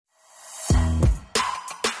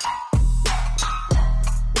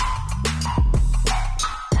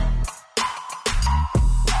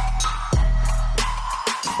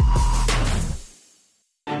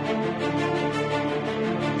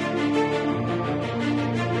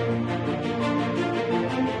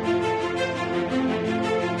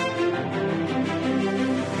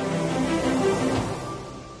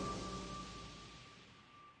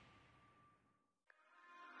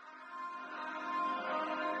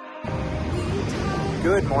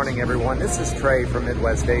Good morning, everyone. This is Trey from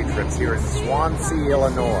Midwest Day Trips here in Swansea,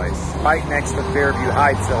 Illinois, right next to Fairview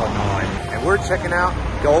Heights, Illinois. And we're checking out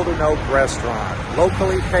Golden Oak Restaurant,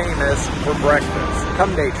 locally famous for breakfast.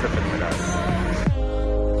 Come day tripping with us.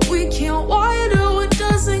 We can't water what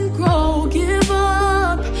doesn't grow. Give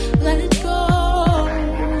up, let it go.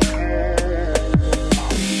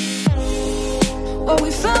 Well,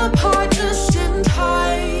 we fell apart just in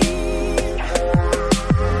time.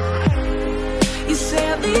 You say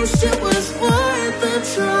at least it was worth a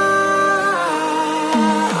try.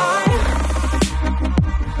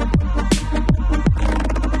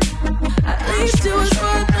 At least it was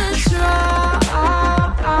worth a try.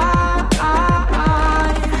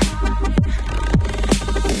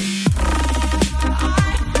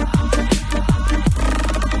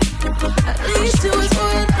 At least it was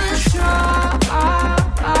worth a try.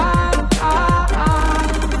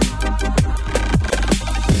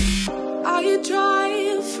 I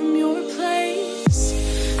drive from your place,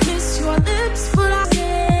 miss your lips, but I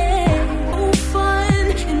say no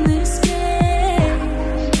fun in this game.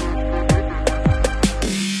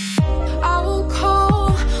 I will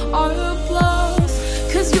call our bluff,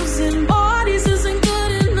 'cause using bodies isn't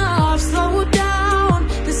good enough. Slow down,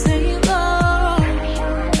 this ain't love.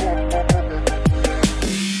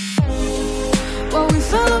 Well, we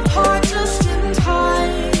fell apart just in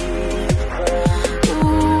time.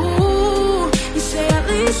 At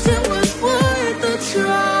least it was worth a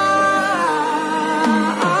try.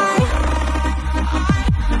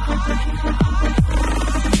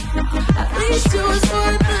 At least it was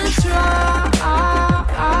worth a try.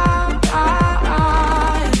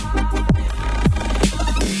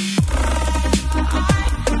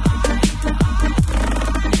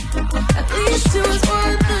 At least it was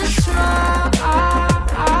worth a try.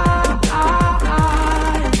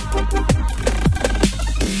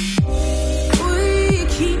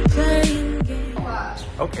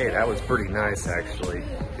 Okay, that was pretty nice, actually.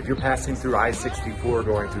 If you're passing through I-64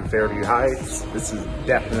 going through Fairview Heights, this is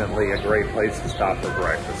definitely a great place to stop for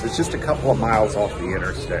breakfast. It's just a couple of miles off the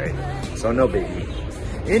interstate, so no biggie.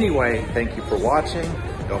 Anyway, thank you for watching.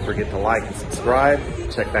 Don't forget to like and subscribe.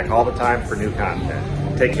 Check back all the time for new content.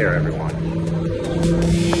 Take care, everyone.